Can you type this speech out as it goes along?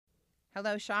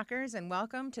Hello, Shockers, and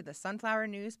welcome to the Sunflower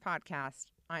News Podcast.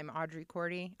 I'm Audrey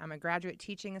Cordy. I'm a graduate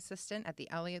teaching assistant at the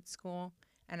Elliott School,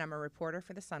 and I'm a reporter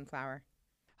for the Sunflower.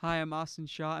 Hi, I'm Austin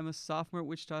Shaw. I'm a sophomore at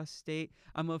Wichita State.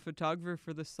 I'm a photographer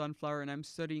for the Sunflower, and I'm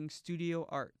studying studio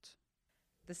art.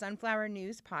 The Sunflower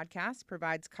News Podcast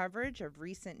provides coverage of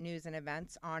recent news and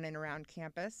events on and around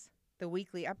campus. The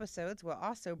weekly episodes will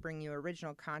also bring you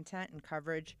original content and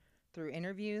coverage through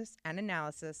interviews and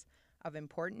analysis of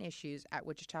important issues at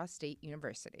Wichita State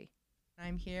University.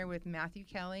 I'm here with Matthew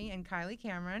Kelly and Kylie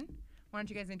Cameron. Why don't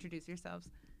you guys introduce yourselves?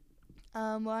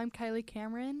 Well, I'm Kylie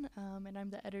Cameron, and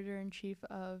I'm the editor-in-chief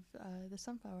of the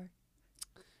Sunflower.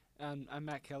 I'm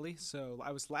Matt Kelly. So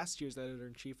I was last year's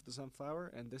editor-in-chief of the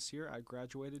Sunflower, and this year I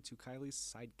graduated to Kylie's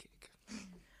sidekick.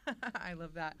 I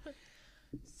love that.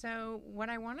 So what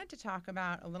I wanted to talk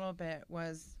about a little bit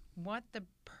was what the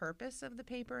purpose of the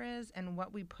paper is and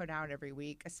what we put out every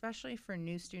week, especially for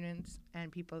new students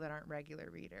and people that aren't regular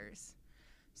readers.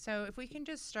 So if we can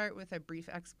just start with a brief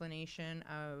explanation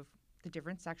of the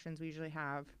different sections we usually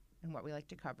have and what we like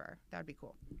to cover, that would be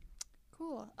cool.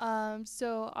 Cool.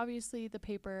 So obviously the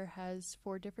paper has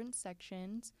 4 different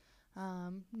sections: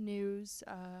 news,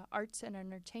 arts and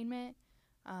entertainment.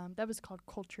 That was called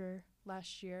culture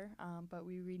last year, but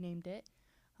we renamed it.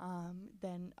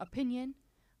 Then opinion,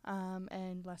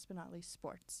 and last but not least,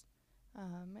 sports.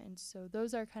 And so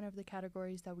those are kind of the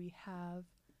categories that we have.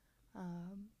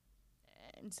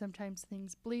 And sometimes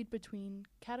things bleed between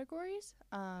categories,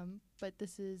 but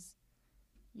this is,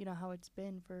 how it's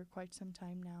been for quite some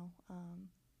time now.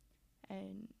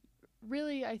 And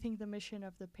really, I think the mission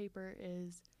of the paper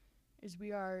is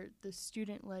we are the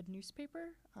student-led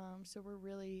newspaper, so we're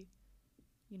really,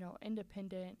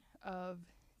 independent of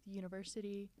the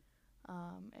university,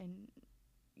 and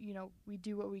we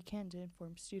do what we can to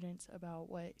inform students about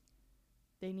what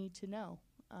they need to know,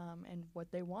 and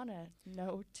what they want to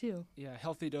know too. Yeah,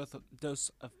 healthy dose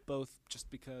of both, just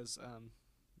because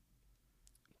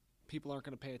people aren't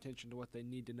going to pay attention to what they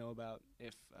need to know about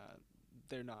if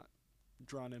they're not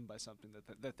drawn in by something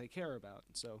that they care about.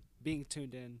 So being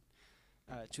tuned in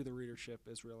to the readership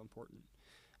is real important.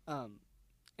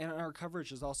 And our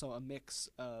coverage is also a mix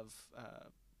of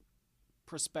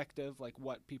perspective, like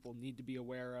what people need to be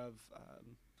aware of,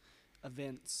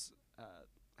 events,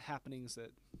 happenings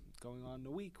that going on in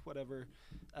a week, whatever,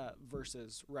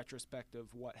 versus retrospective,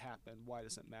 what happened, why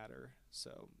does it matter.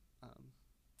 So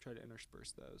try to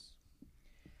intersperse those.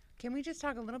 Can we just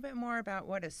talk a little bit more about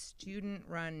what a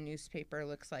student-run newspaper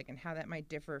looks like and how that might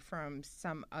differ from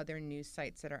some other news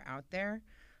sites that are out there?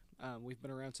 We've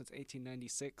been around since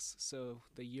 1896, so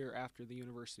the year after the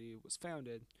university was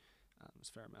founded. Was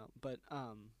a fair amount, but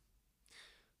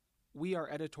we are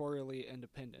editorially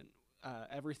independent.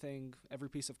 Every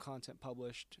piece of content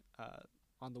published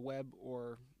on the web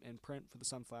or in print for the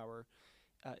Sunflower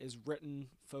is written,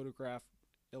 photographed,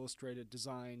 illustrated,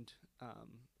 designed,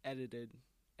 edited,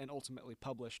 and ultimately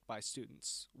published by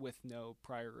students with no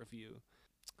prior review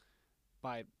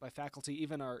by faculty.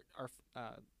 Even our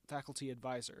faculty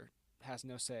advisor has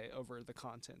no say over the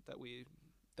content that we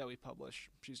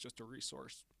publish. She's just a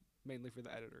resource, mainly for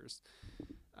the editors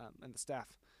and the staff.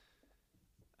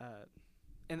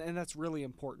 And that's really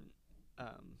important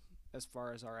as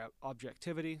far as our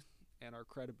objectivity and our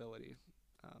credibility.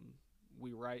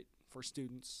 We write for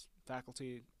students,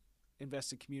 faculty,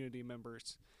 invested community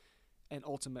members, and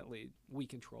ultimately we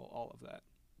control all of that.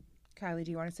 Kylie,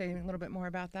 do you want to say a little bit more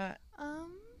about that?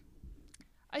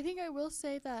 I think I will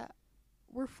say that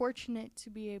we're fortunate to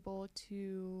be able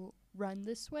to run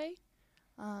this way.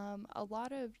 A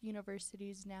lot of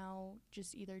universities now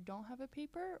just either don't have a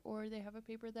paper or they have a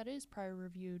paper that is prior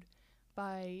reviewed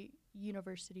by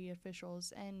university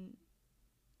officials, and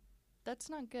that's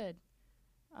not good.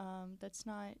 That's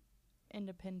not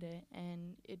independent,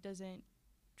 and it doesn't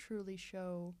truly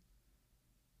show,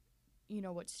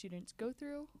 what students go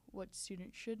through, what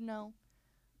students should know.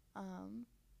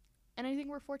 And I think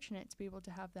we're fortunate to be able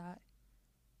to have that.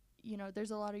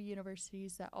 There's a lot of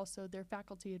universities that also their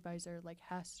faculty advisor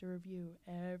has to review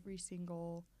every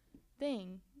single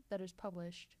thing that is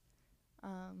published.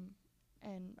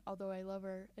 And although I love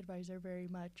our advisor very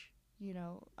much,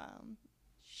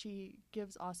 she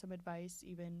gives awesome advice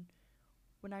even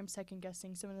when I'm second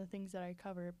guessing some of the things that I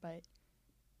cover, but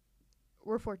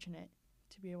we're fortunate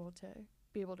to be able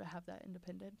to have that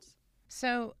independence.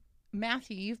 So,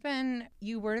 Matthew,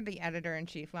 you were the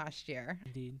editor-in-chief last year.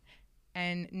 Indeed.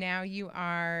 And now you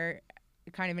are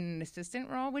kind of in an assistant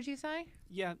role, would you say?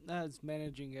 Yeah, as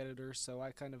managing editor, so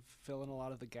I kind of fill in a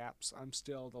lot of the gaps. I'm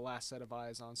still the last set of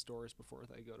eyes on stories before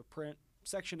they go to print,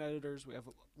 section editors. We have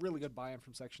really good buy-in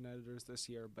from section editors this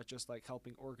year, but just like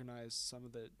helping organize some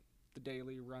of the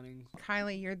daily running.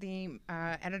 Kylie, you're the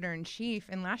editor-in-chief,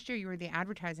 and last year you were the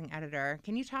advertising editor.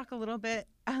 Can you talk a little bit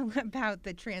about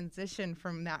the transition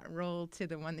from that role to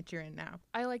the one that you're in now?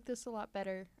 I like this a lot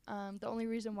better. The only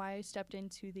reason why I stepped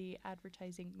into the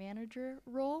advertising manager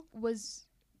role was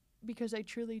because I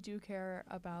truly do care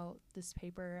about this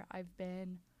paper. I've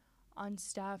been on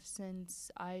staff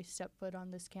since I stepped foot on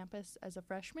this campus as a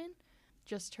freshman,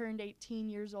 just turned 18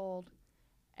 years old,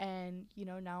 and,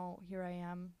 now here I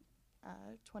am,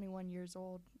 21 years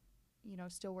old,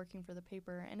 still working for the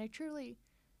paper. And I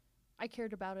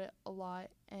cared about it a lot,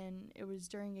 and it was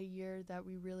during a year that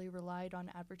we really relied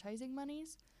on advertising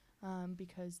monies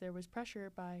because there was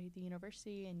pressure by the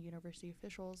university and university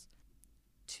officials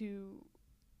to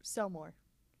sell more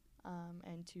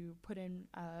and to put in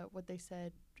what they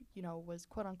said, was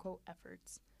quote-unquote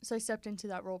efforts. So I stepped into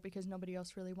that role because nobody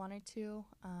else really wanted to,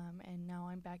 and now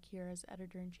I'm back here as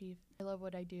editor-in-chief. I love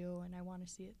what I do, and I want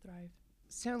to see it thrive.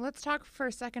 So let's talk for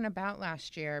a second about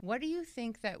last year. What do you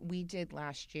think that we did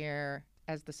last year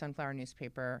as the Sunflower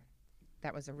newspaper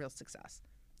that was a real success?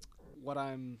 What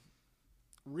I'm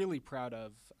really proud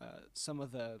of, some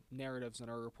of the narratives in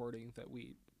our reporting that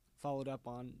we followed up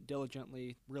on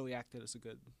diligently, really acted as a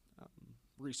good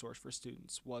resource for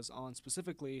students, was on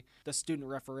specifically the student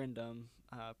referendum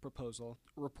proposal,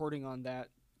 reporting on that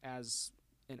as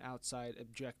an outside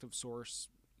objective source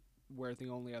where the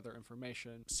only other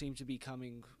information seemed to be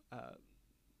coming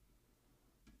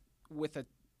with a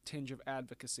tinge of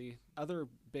advocacy. Other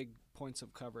big points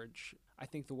of coverage, I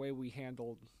think the way we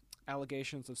handled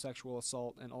allegations of sexual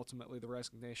assault and ultimately the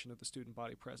resignation of the student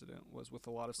body president was with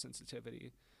a lot of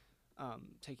sensitivity,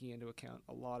 taking into account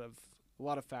a lot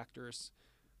of factors,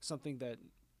 something that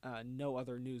no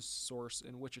other news source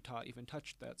in Wichita even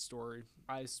touched that story.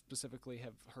 I specifically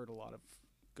have heard a lot of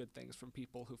good things from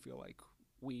people who feel like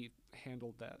we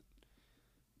handled that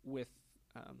with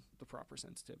the proper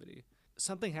sensitivity.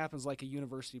 Something happens like a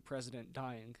university president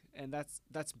dying, and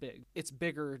that's big. It's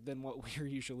bigger than what we're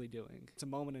usually doing. It's a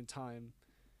moment in time,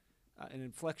 an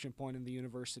inflection point in the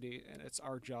university, and it's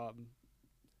our job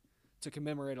to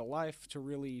commemorate a life, to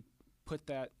really put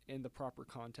that in the proper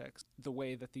context, the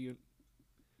way that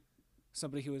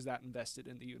somebody who is that invested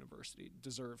in the university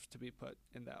deserves to be put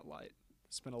in that light.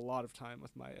 Spent a lot of time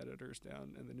with my editors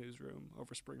down in the newsroom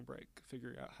over spring break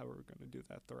figuring out how we're going to do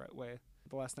that the right way.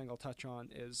 The last thing I'll touch on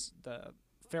is the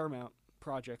Fairmount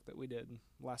project that we did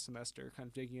last semester, kind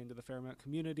of digging into the Fairmount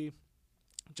community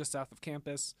just south of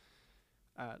campus,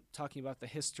 talking about the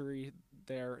history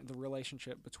there, the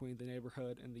relationship between the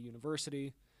neighborhood and the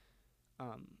university.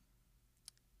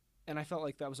 And I felt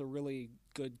like that was a really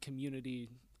good community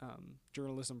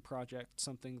journalism project,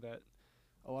 something that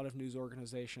a lot of news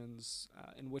organizations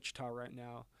in Wichita right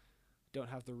now don't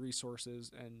have the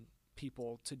resources and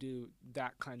people to do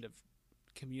that kind of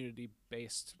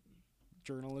community-based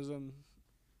journalism.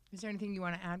 Is there anything you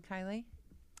want to add, Kylie?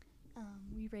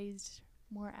 We raised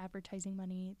more advertising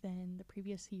money than the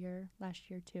previous year,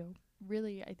 last year too.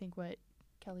 Really, I think what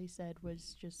Kelly said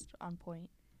was just on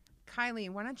point. Kylie,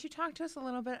 why don't you talk to us a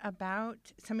little bit about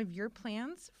some of your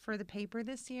plans for the paper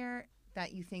this year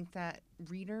that you think that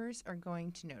readers are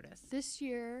going to notice? This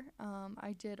year,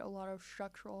 I did a lot of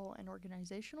structural and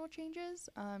organizational changes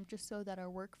just so that our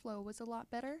workflow was a lot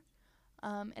better.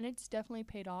 And it's definitely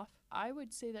paid off. I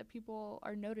would say that people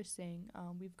are noticing.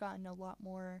 We've gotten a lot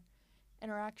more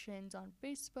interactions on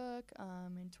Facebook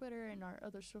and Twitter and our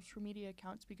other social media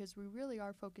accounts because we really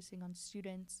are focusing on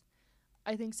students.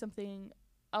 I think something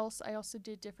else I also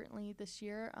did differently this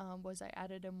year was I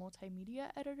added a multimedia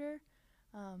editor.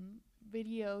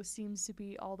 Video seems to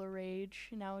be all the rage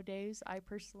nowadays. I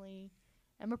personally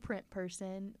am a print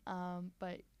person,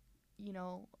 but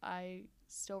I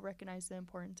still recognize the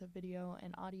importance of video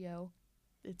and audio.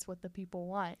 It's what the people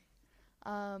want.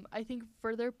 I think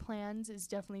further plans is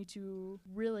definitely to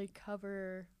really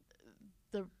cover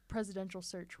the presidential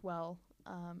search well,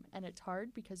 and it's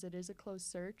hard because it is a closed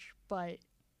search, but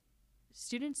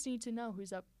students need to know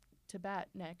who's up to bat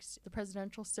next. The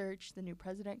presidential search, the new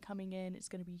president coming in, is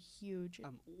going to be huge.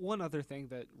 One other thing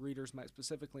that readers might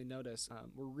specifically notice,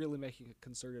 we're really making a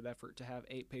concerted effort to have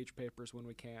 8-page papers when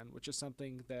we can, which is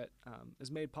something that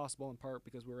is made possible in part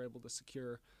because we were able to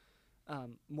secure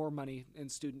more money in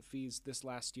student fees this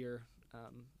last year,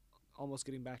 almost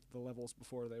getting back to the levels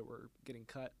before they were getting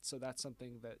cut. So that's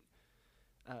something that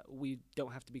we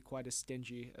don't have to be quite as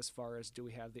stingy as far as do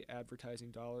we have the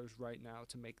advertising dollars right now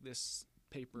to make this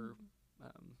paper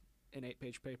an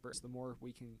 8-page paper. So the more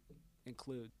we can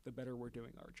include, the better we're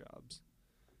doing our jobs.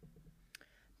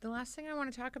 The last thing I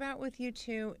want to talk about with you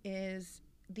two is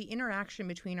the interaction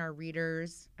between our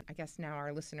readers, I guess now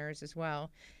our listeners as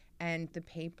well, and the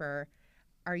paper.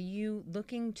 Are you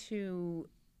looking to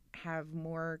have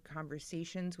more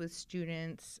conversations with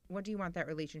students? What do you want that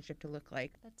relationship to look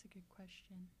like? That's a good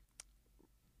question.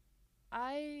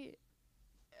 I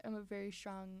am a very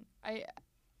strong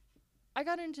I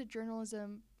got into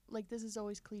journalism, like, this is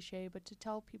always cliche, but to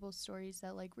tell people stories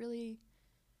that like really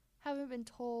haven't been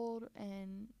told,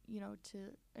 and to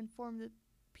inform the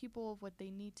people of what they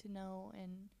need to know.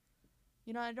 And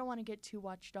I don't want to get too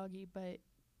watchdoggy, but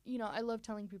I love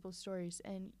telling people stories.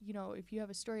 And if you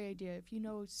have a story idea, if you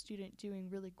know a student doing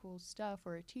really cool stuff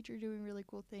or a teacher doing really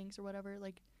cool things or whatever,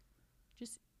 like,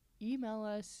 just email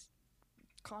us,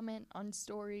 comment on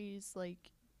stories,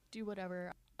 like, do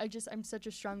whatever. I'm such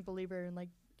a strong believer in, like,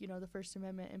 the First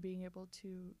Amendment and being able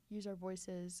to use our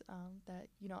voices, that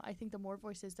I think the more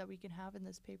voices that we can have in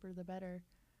this paper, the better.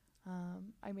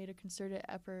 I made a concerted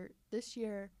effort this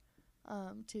year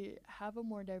to have a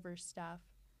more diverse staff,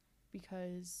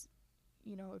 because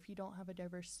if you don't have a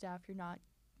diverse staff, you're not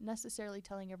necessarily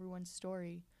telling everyone's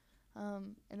story,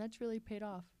 and that's really paid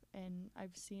off. And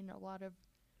I've seen a lot of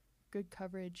good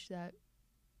coverage that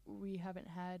we haven't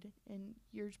had in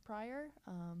years prior,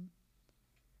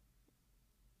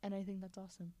 and I think that's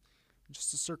awesome. Just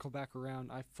to circle back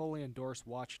around, I fully endorse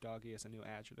watchdoggy as a new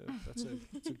adjective. That's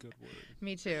a good word.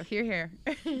 Me too. Hear, hear.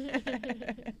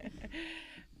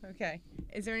 Okay.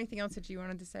 Is there anything else that you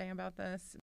wanted to say about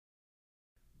this?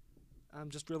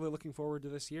 I'm just really looking forward to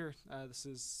this year. This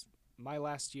is my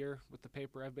last year with the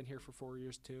paper. I've been here for 4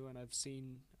 years too, and I've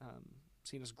seen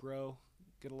us grow,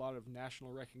 get a lot of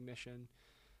national recognition,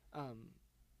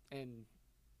 and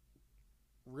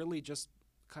really just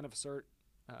kind of assert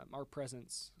our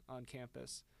presence on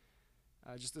campus.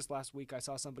 Just this last week, I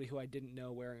saw somebody who I didn't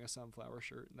know wearing a sunflower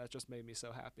shirt, and that just made me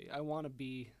so happy. I want to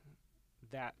be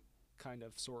that kind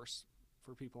of source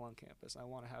for people on campus. I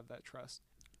want to have that trust.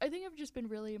 I think I've just been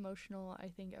really emotional, I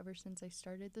think, ever since I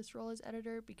started this role as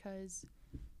editor, because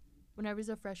when I was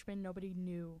a freshman, nobody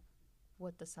knew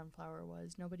what the Sunflower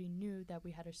was. Nobody knew that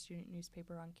we had a student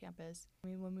newspaper on campus. I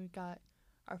mean, when we got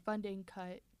our funding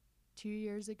cut 2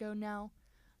 years ago now,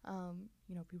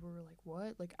 people were like,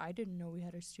 what? Like, I didn't know we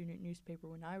had a student newspaper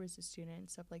when I was a student and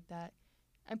stuff like that.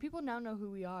 And people now know who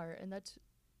we are, and that's,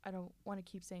 I don't want to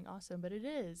keep saying awesome, but it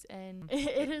is. And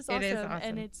it is awesome. It is awesome.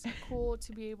 And it's cool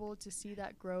to be able to see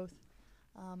that growth.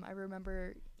 I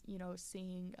remember,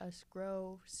 seeing us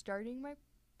grow starting my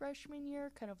freshman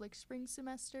year, kind of like spring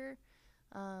semester.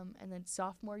 And then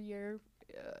sophomore year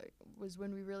was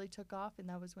when we really took off, and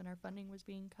that was when our funding was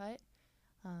being cut.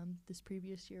 This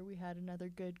previous year, we had another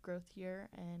good growth year.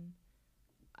 And,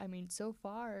 I mean, so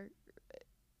far,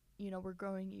 we're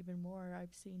growing even more.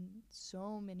 I've seen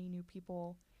so many new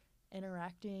people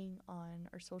interacting on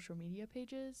our social media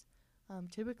pages.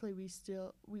 Typically,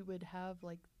 we would have,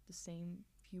 like, the same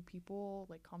few people,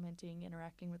 like, commenting,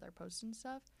 interacting with our posts and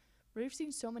stuff. But I've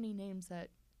seen so many names that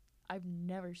I've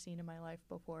never seen in my life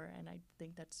before, and I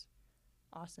think that's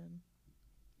awesome.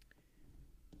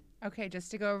 Okay, just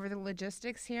to go over the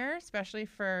logistics here, especially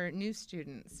for new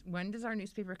students. When does our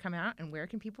newspaper come out, and where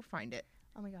can people find it?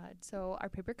 Oh my God. So our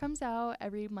paper comes out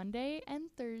every Monday and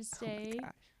Thursday,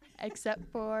 except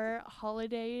for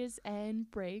holidays and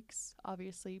breaks,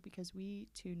 obviously, because we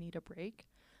too need a break.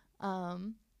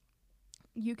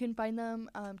 You can find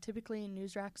them typically in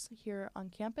news racks here on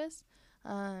campus.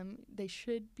 They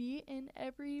should be in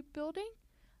every building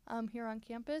here on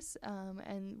campus.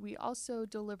 And we also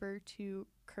deliver to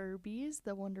Kirby's,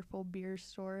 the wonderful beer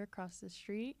store across the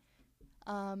street.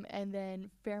 And then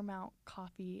Fairmount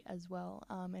Coffee as well.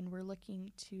 And we're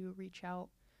looking to reach out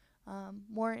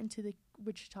more into the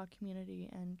Wichita community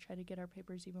and try to get our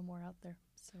papers even more out there.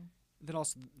 So Then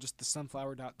also just the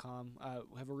sunflower.com.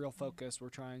 We have a real focus. We're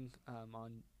trying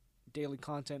on daily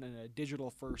content and a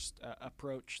digital-first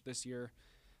approach this year.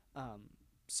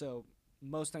 So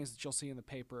most things that you'll see in the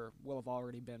paper will have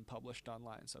already been published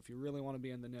online. So if you really want to be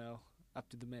in the know, up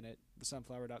to the minute,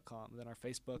 thesunflower.com, then our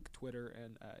Facebook, Twitter,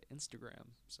 and Instagram.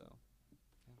 So,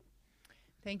 yeah.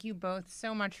 Thank you both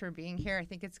so much for being here. I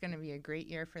think it's going to be a great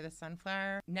year for the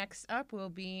Sunflower. Next up will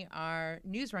be our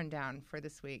news rundown for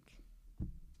this week.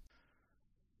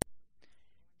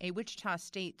 A Wichita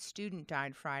State student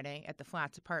died Friday at the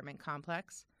Flats apartment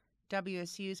complex.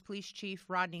 WSU's police chief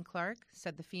Rodney Clark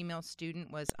said the female student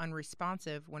was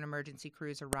unresponsive when emergency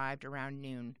crews arrived around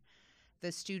noon.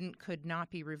 The student could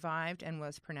not be revived and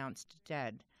was pronounced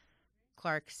dead.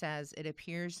 Clark says it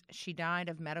appears she died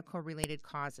of medical-related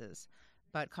causes,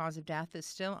 but cause of death is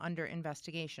still under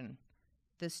investigation.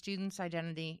 The student's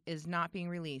identity is not being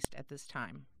released at this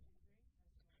time.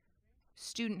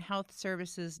 Student Health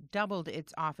Services doubled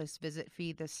its office visit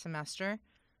fee this semester.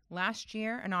 Last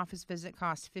year, an office visit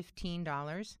cost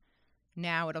 $15.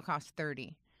 Now it'll cost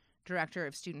 $30. Director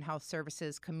of Student Health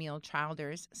Services Camille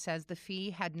Childers says the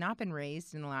fee had not been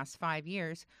raised in the last 5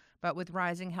 years, but with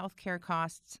rising health care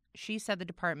costs, she said the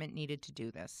department needed to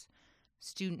do this.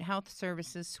 Student Health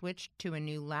Services switched to a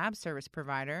new lab service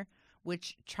provider,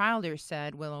 which Childers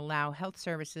said will allow health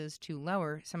services to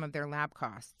lower some of their lab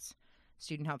costs.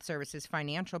 Student Health Services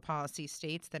financial policy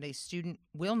states that a student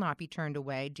will not be turned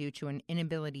away due to an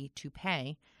inability to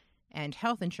pay, and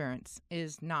health insurance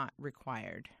is not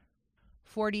required.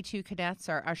 42 cadets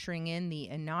are ushering in the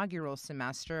inaugural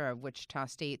semester of Wichita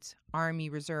State's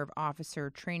Army Reserve Officer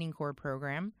Training Corps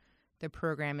program. The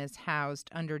program is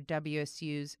housed under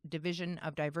WSU's Division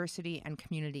of Diversity and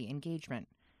Community Engagement.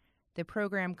 The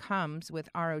program comes with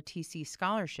ROTC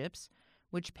scholarships,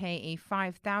 which pay a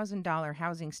 $5,000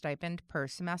 housing stipend per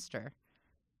semester.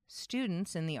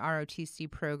 Students in the ROTC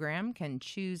program can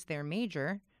choose their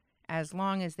major as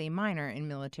long as they minor in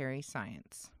military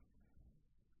science.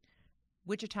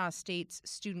 Wichita State's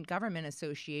Student Government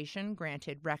Association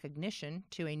granted recognition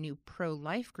to a new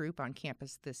pro-life group on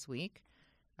campus this week.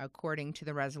 According to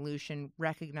the resolution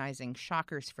recognizing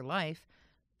Shockers for Life,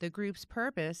 the group's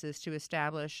purpose is to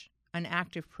establish an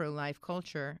active pro-life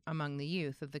culture among the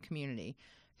youth of the community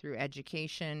through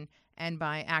education and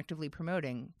by actively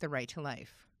promoting the right to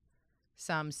life.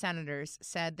 Some senators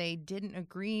said they didn't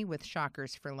agree with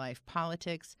Shockers for Life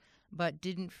politics, but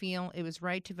didn't feel it was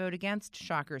right to vote against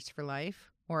Shockers for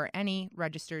Life or any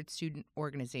registered student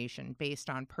organization based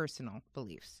on personal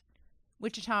beliefs.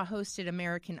 Wichita hosted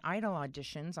American Idol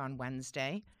auditions on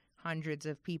Wednesday. Hundreds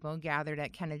of people gathered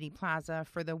at Kennedy Plaza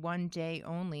for the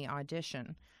one-day-only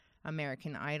audition.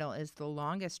 American Idol is the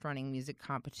longest-running music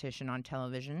competition on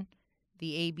television.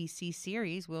 The ABC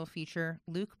series will feature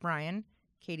Luke Bryan,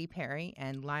 Katy Perry,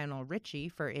 and Lionel Richie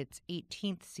for its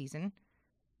 18th season.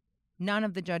 None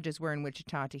of the judges were in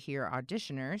Wichita to hear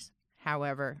auditioners.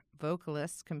 However,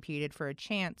 vocalists competed for a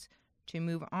chance to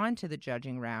move on to the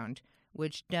judging round,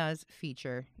 which does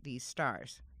feature these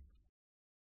stars.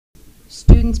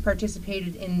 Students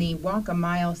participated in the Walk a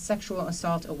Mile sexual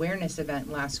assault awareness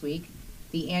event last week.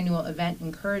 The annual event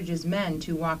encourages men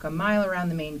to walk a mile around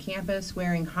the main campus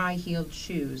wearing high-heeled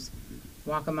shoes.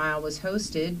 Walk a Mile was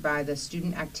hosted by the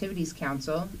Student Activities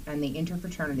Council and the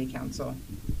Interfraternity Council.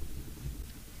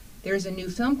 There's a new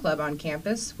film club on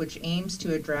campus which aims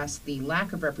to address the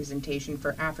lack of representation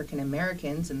for African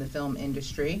Americans in the film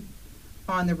industry.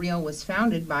 On the Reel was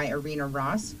founded by Irina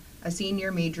Ross, a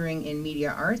senior majoring in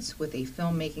media arts with a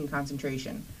filmmaking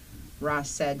concentration.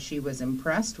 Ross said she was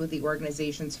impressed with the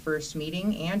organization's first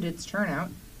meeting and its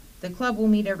turnout. The club will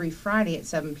meet every Friday at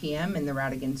 7 p.m. in the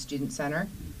Radigan Student Center.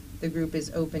 The group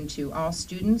is open to all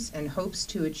students and hopes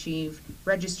to achieve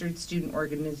registered student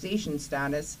organization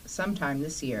status sometime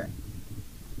this year.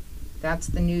 That's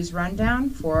the news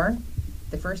rundown for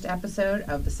the first episode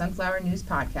of the Sunflower News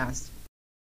Podcast.